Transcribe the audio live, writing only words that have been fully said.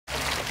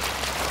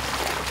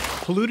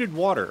Polluted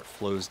water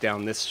flows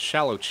down this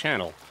shallow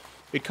channel.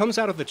 It comes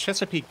out of the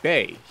Chesapeake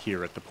Bay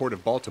here at the Port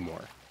of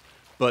Baltimore.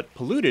 But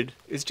polluted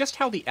is just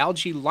how the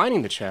algae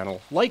lining the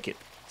channel like it,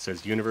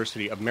 says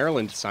University of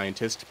Maryland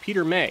scientist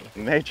Peter May.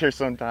 Nature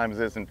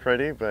sometimes isn't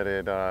pretty, but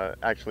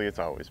actually it's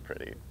always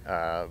pretty.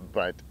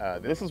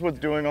 This is what's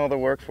doing all the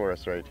work for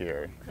us right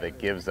here. That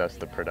gives us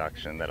the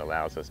production that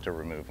allows us to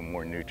remove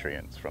more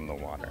nutrients from the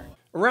water.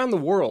 Around the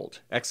world,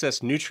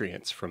 excess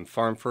nutrients from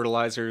farm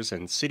fertilizers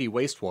and city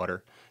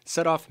wastewater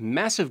set off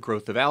massive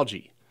growth of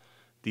algae.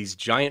 These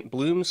giant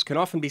blooms can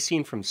often be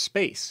seen from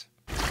space.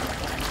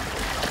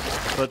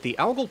 But the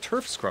algal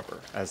turf scrubber,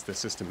 as the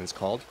system is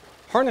called,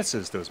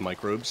 harnesses those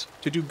microbes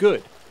to do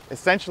good.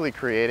 Essentially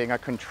creating a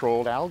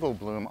controlled algal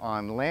bloom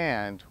on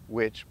land,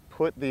 which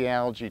put the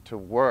algae to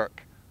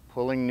work,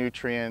 pulling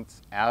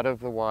nutrients out of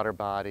the water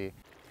body.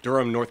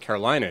 Durham, North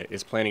Carolina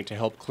is planning to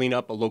help clean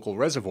up a local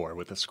reservoir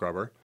with the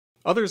scrubber.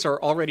 Others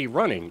are already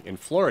running in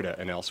Florida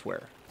and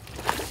elsewhere.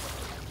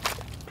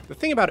 The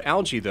thing about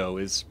algae, though,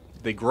 is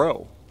they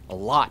grow a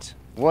lot.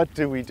 What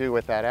do we do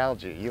with that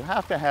algae? You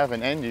have to have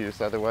an end use,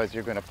 otherwise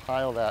you're going to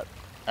pile that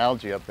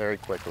algae up very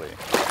quickly.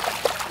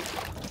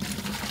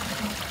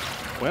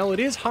 Well, it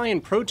is high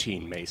in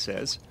protein, May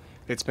says.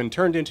 It's been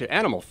turned into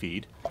animal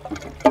feed.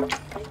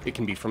 It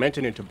can be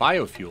fermented into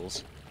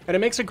biofuels, and it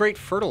makes a great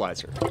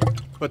fertilizer.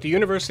 But the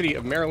University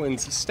of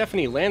Maryland's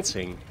Stephanie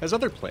Lansing has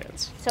other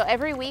plans. So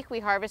every week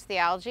we harvest the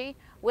algae.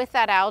 With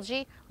that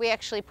algae, we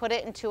actually put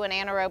it into an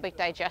anaerobic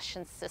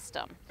digestion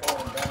system.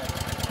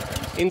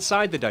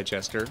 Inside the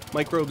digester,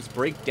 microbes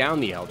break down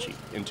the algae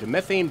into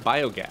methane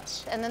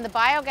biogas. And then the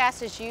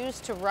biogas is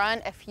used to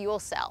run a fuel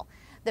cell.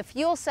 The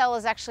fuel cell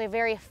is actually a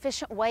very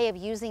efficient way of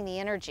using the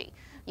energy.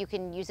 You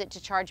can use it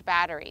to charge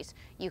batteries,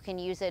 you can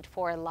use it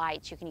for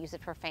lights, you can use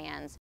it for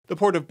fans. The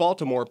Port of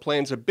Baltimore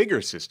plans a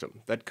bigger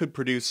system that could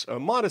produce a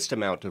modest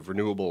amount of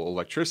renewable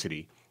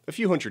electricity, a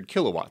few hundred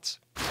kilowatts.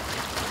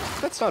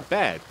 That's not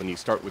bad when you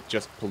start with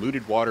just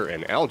polluted water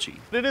and algae.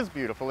 It is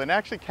beautiful and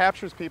actually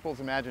captures people's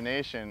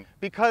imagination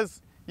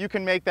because you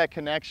can make that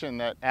connection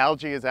that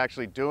algae is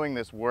actually doing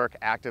this work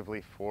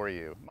actively for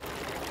you.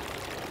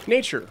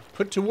 Nature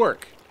put to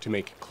work to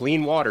make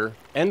clean water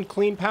and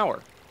clean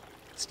power.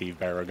 Steve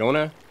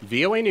Baragona,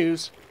 VOA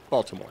News,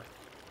 Baltimore.